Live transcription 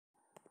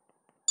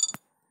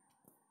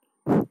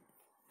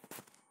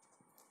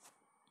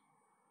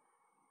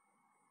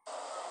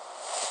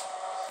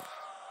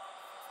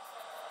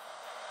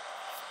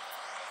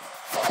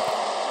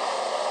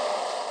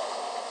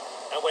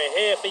we're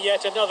here for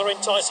yet another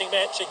enticing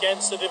match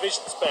against the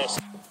division's best.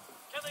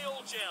 Can they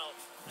all gel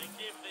and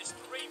give this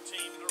dream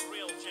team a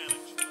real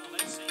challenge? Well,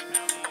 let's see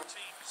how the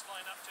teams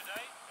line up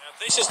today. And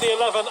this is the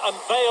 11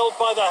 unveiled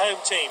by the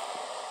home team.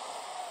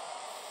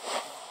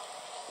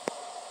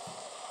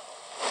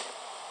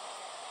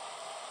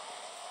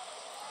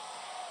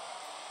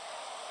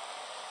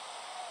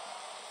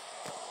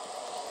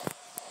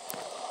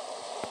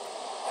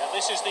 And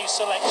this is the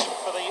selection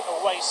for the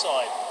away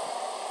side.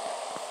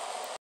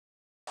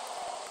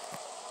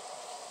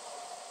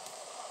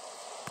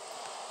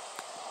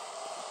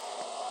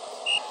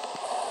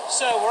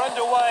 So we're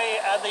underway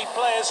and the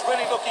players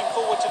really looking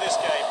forward to this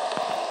game.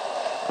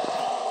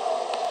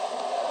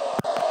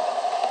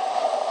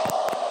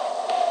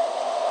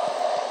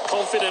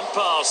 Confident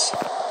pass.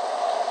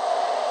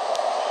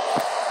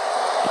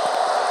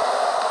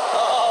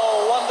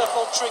 Oh,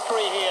 wonderful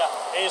trickery here.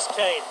 Here's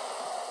Kane.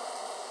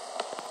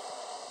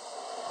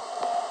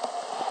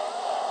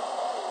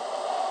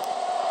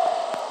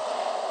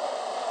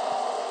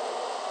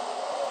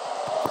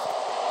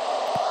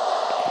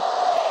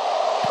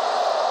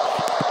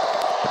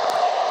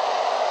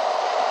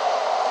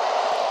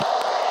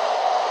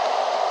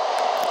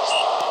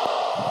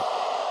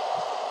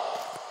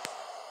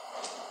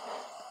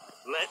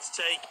 Let's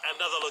take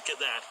another look at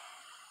that.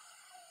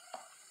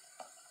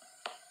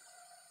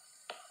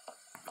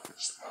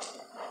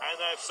 And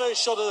their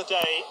first shot of the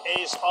day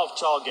is off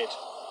target.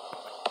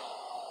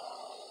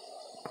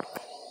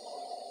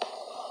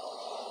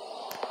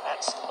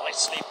 That's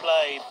nicely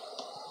played.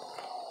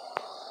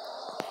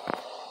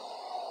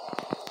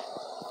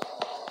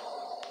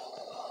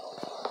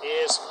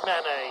 Here's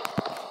Mane.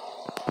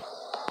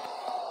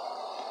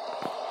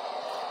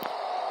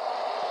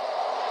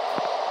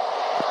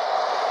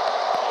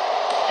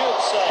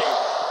 Good save.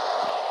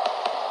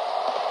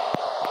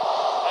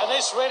 And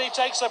this really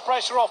takes the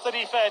pressure off the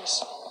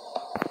defence.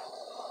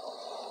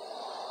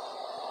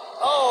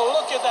 Oh,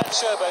 look at that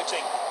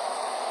showboating.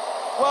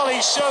 Well,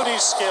 he showed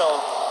his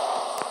skill.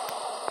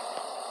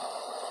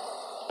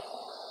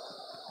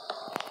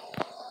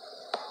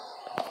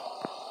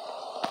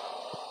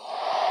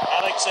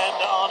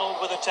 Alexander-Arnold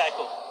with a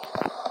tackle.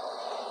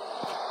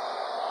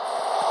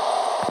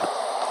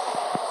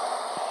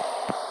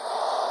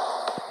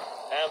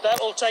 And that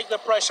will take the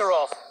pressure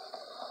off.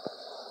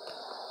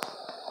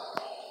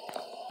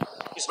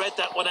 He's read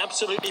that one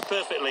absolutely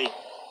perfectly.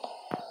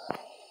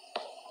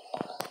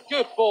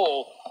 Good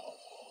ball.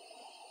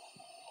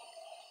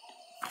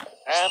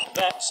 And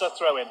that's a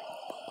throw-in.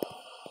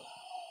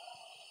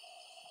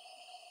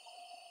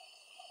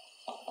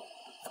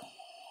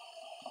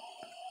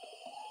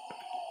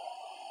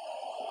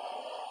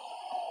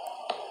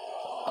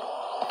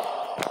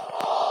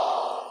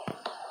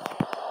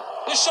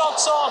 The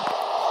shot's on.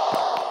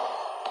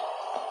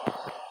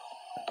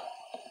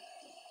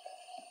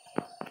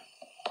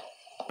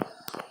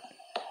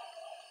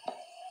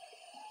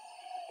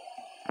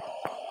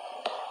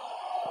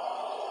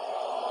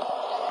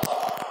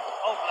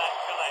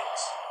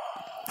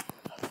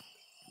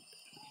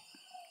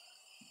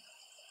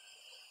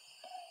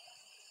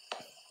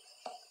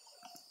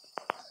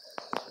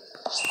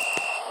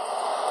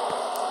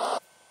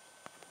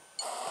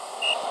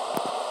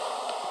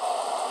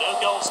 No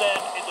goals then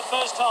in the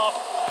first half.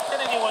 Can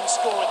anyone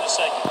score in the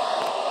second?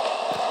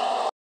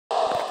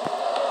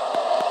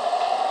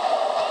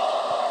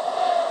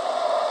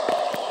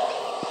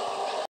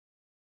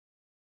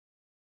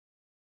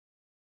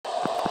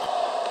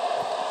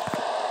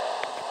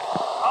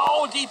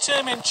 Oh,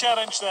 determined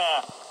challenge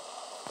there.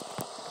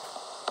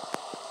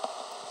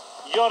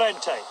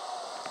 Llorente.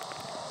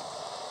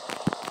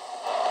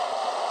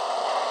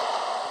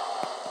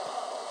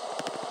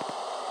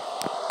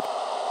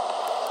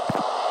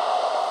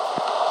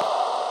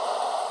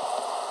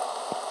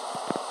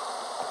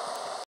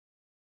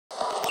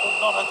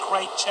 Not a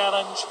great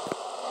challenge.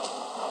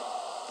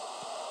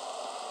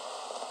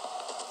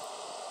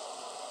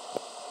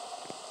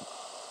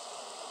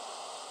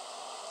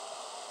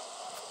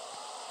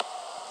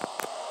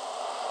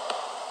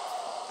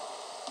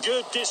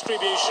 Good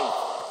distribution.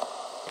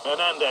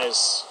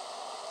 Hernandez.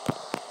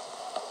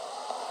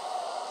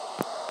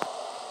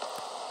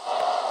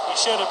 He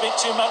showed a bit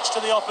too much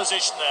to the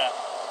opposition there.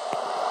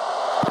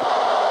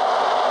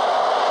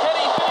 Can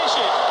he finish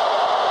it?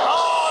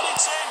 Oh, and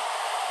it's in.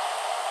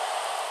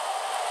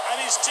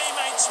 And his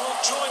teammates will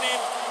join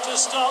in to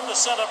start the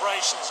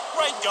celebrations.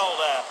 Great goal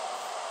there.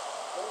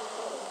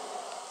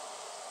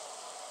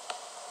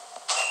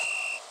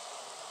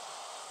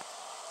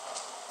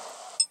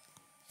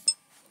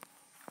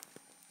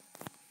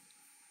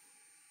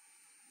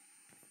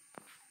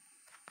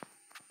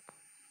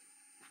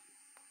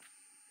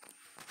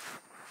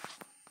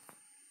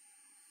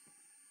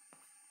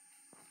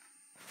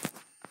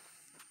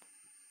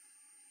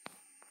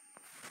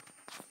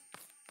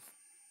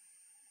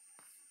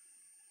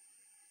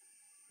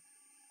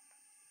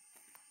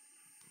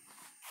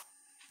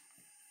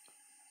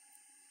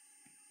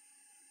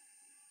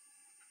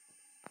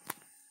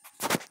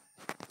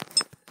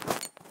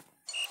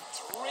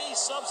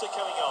 Subs are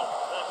coming on.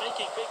 They're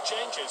making big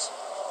changes.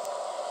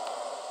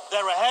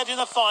 They're ahead in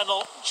the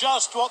final,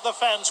 just what the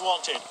fans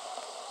wanted.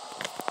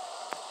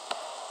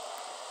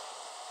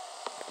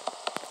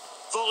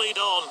 Volleyed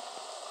on.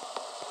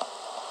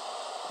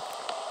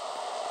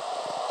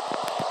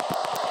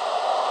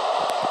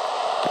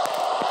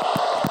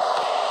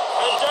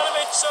 And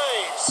Dynamite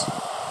saves.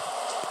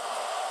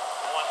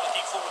 Oh, I'm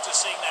looking forward to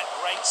seeing that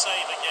great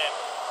save again.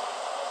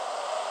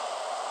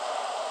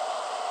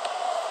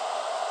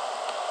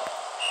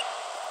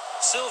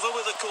 Silva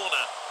with a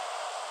corner.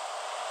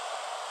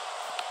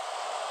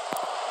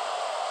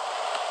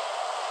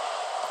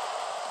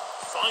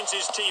 Finds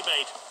his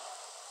teammate.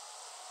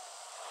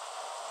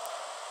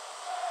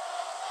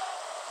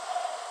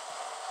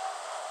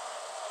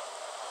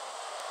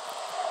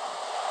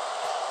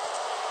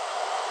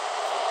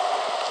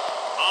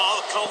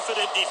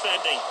 Confident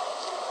defending.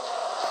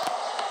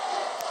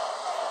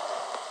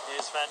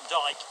 Here's Van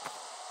Dijk.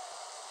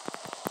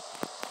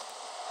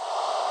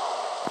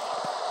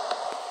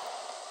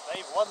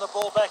 They've won the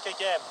ball back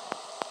again.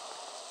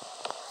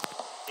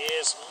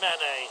 Here's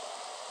Mane.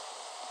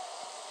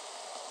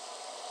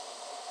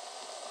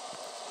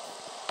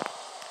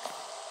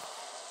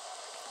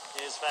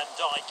 Here's Van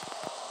Dijk.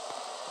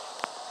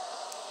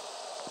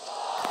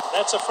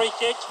 That's a free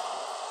kick.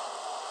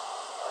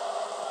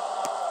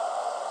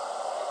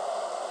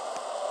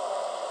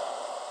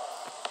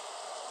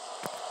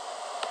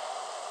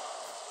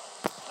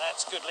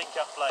 That's good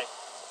link-up play.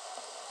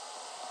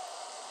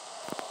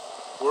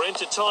 We're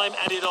into time,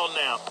 added on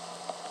now.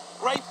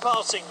 Great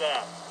passing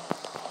there.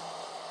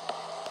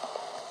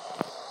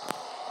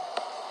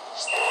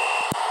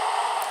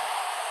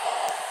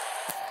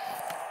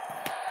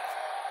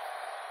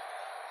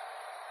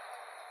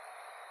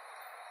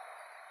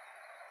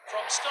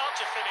 From start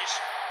to finish,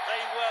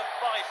 they were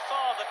by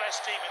far the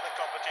best team in the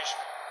competition.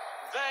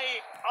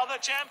 They are the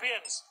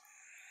champions.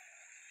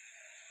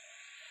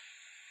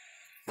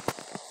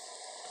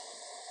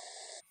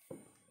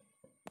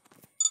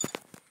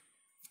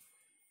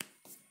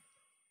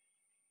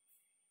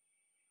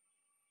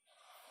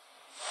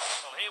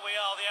 Here we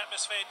are, the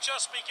atmosphere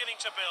just beginning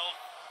to build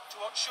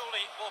to what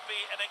surely will be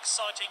an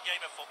exciting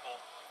game of football.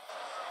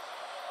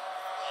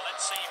 Well,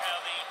 let's see how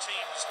the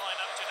teams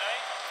line up today.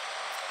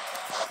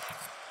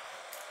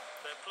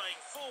 They're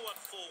playing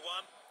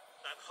 4-1-4-1.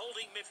 That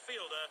holding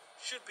midfielder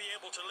should be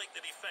able to link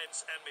the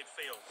defence and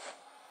midfield.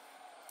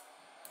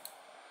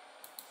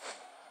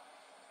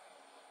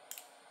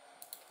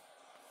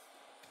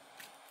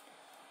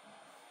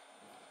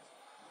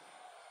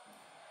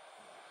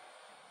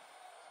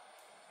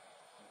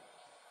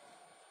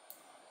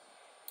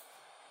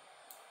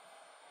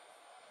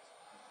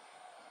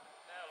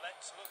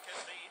 Let's look at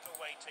the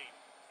away team.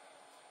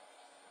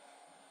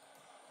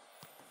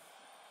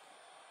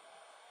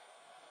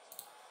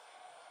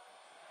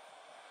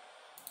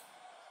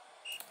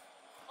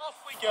 Off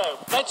we go.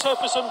 Let's hope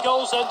for some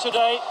goals then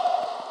today.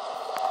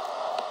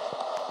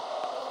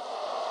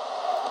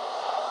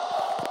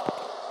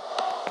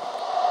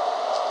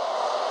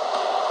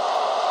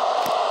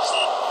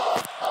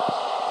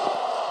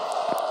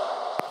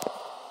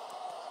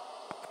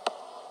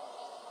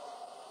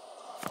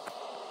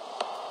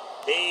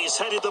 He's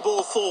headed the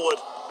ball forward.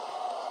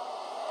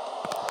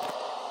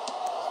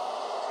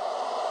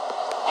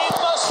 He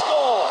must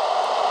score.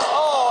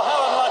 Oh, how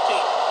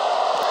unlucky.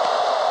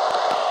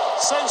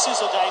 Senses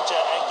the danger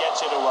and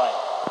gets it away.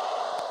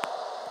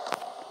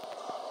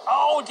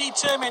 Oh,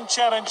 determined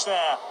challenge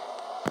there.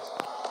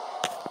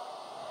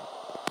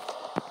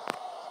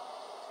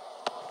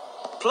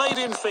 Played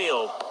in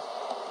field.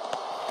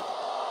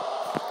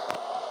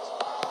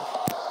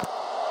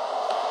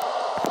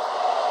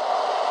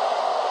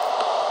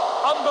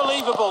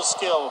 Unbelievable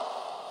skill.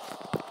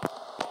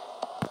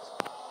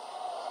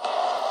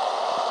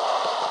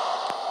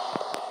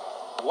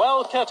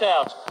 Well cut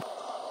out.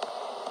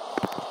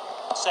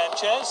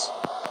 Sanchez.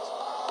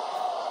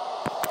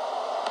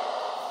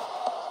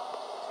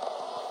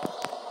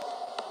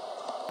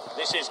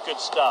 This is good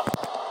stuff.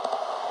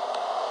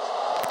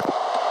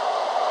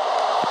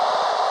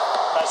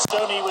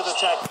 Bastoni with a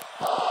tackle.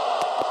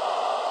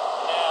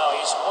 Now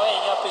he's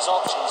weighing up his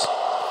options.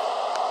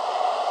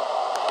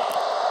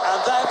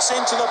 And that's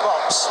into the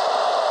box.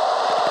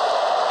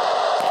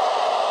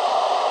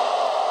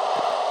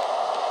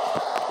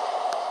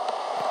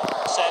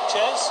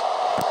 Sanchez.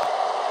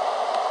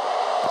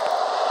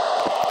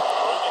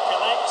 Bruno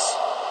connects.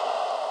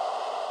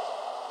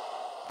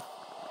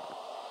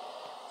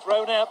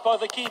 Thrown out by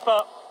the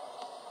keeper.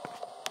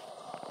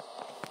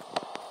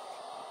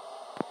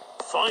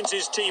 Finds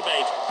his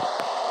teammate.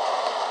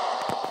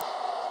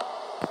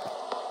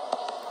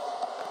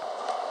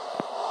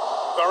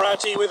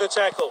 Verratti with a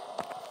tackle.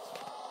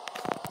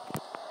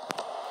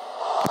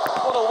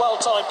 What a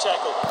well-timed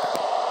tackle.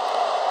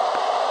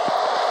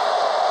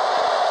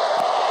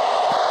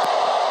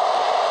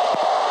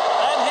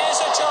 And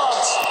here's a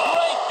chance.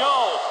 Great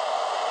goal.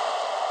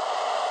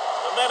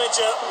 The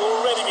manager will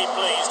already be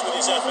pleased with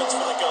his efforts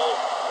for the goal.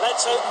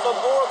 Let's hope for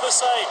more of the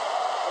same.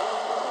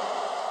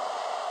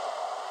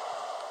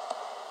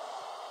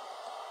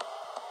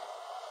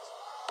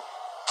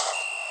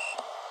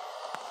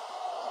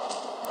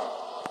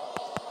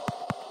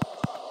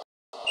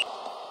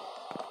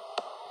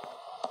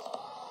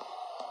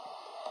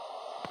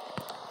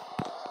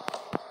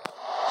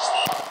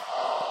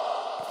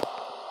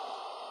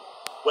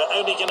 We're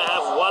only going to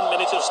have 1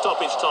 minute of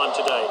stoppage time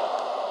today.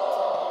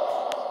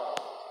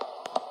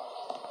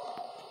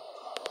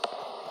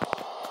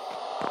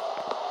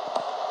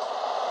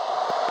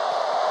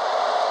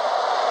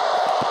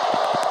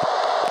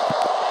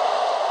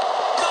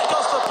 Back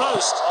off the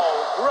post.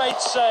 Oh, great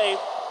save.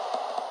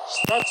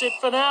 That's it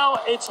for now.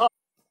 It's hard.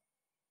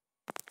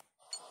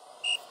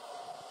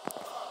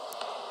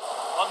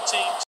 One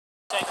team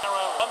taking their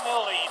own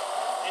 1-0 lead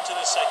into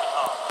the second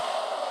half.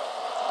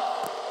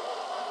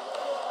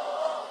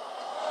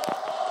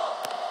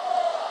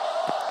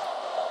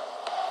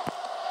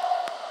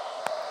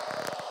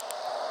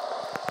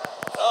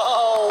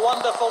 Oh,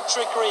 wonderful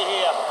trickery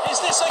here. Is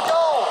this a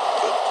goal?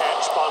 Good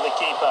catch by the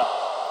keeper.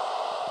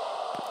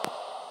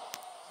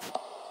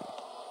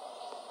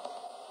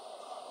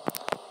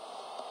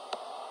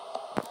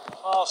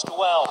 Passed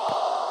well.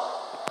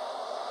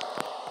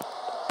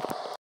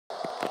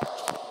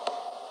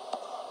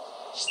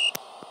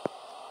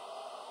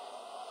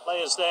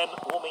 Players then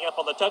warming up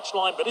on the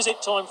touchline, but is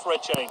it time for a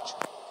change?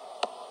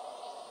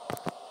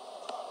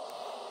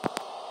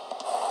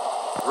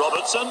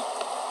 Robertson.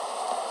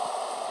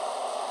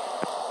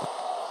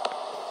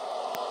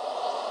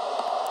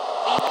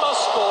 He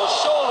must score,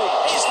 surely.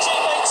 His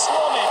teammates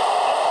swarm him,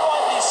 and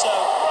rightly so.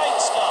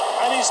 Great stuff.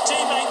 And his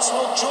teammates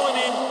will join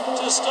in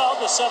to start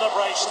the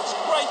celebrations.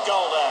 Great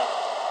goal there.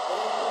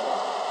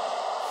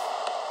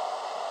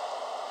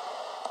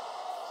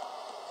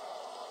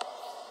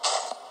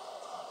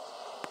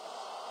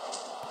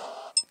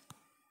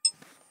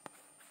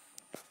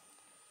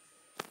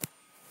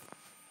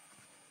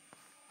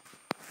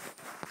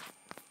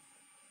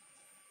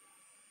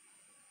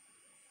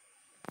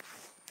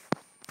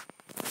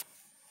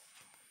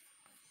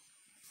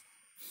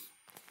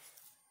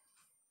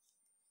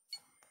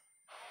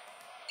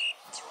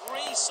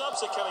 Three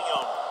subs are coming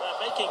on.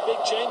 They're making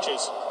big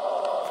changes.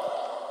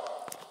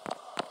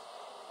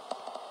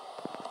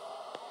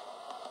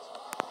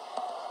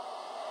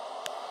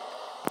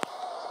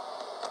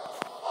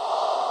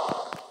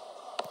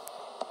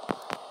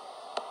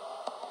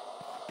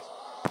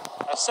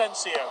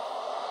 Asensio.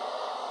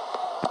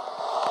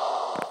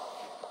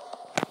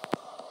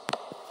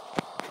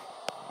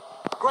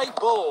 Great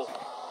ball.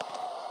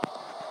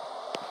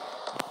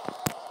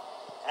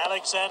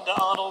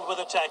 Alexander-Arnold with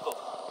a tackle.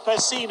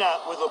 Pessina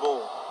with the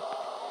ball.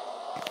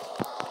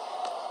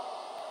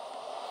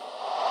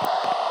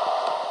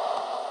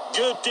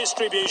 Good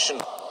distribution.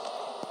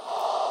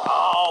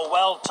 Oh,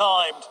 well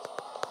timed.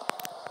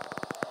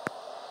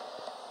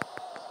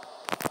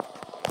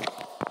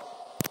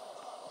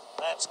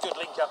 That's good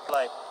link-up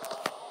play.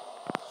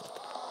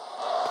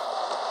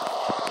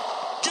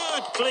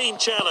 Good clean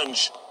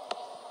challenge.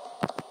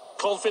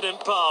 Confident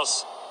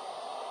pass.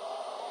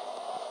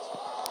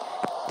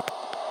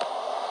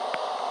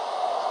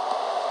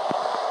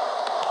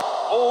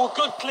 Oh,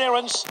 good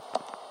clearance.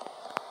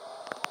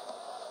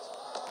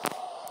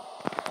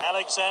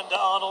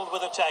 Alexander-Arnold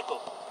with a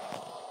tackle.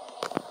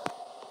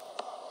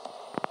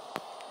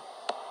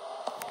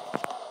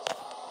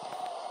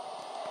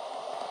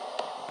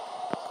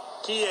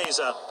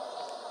 Chiesa.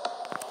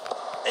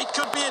 It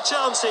could be a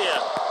chance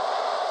here.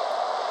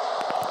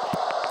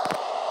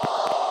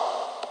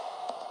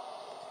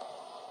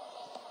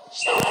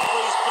 The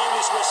referee's blown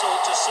his whistle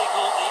to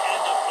signal the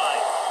end of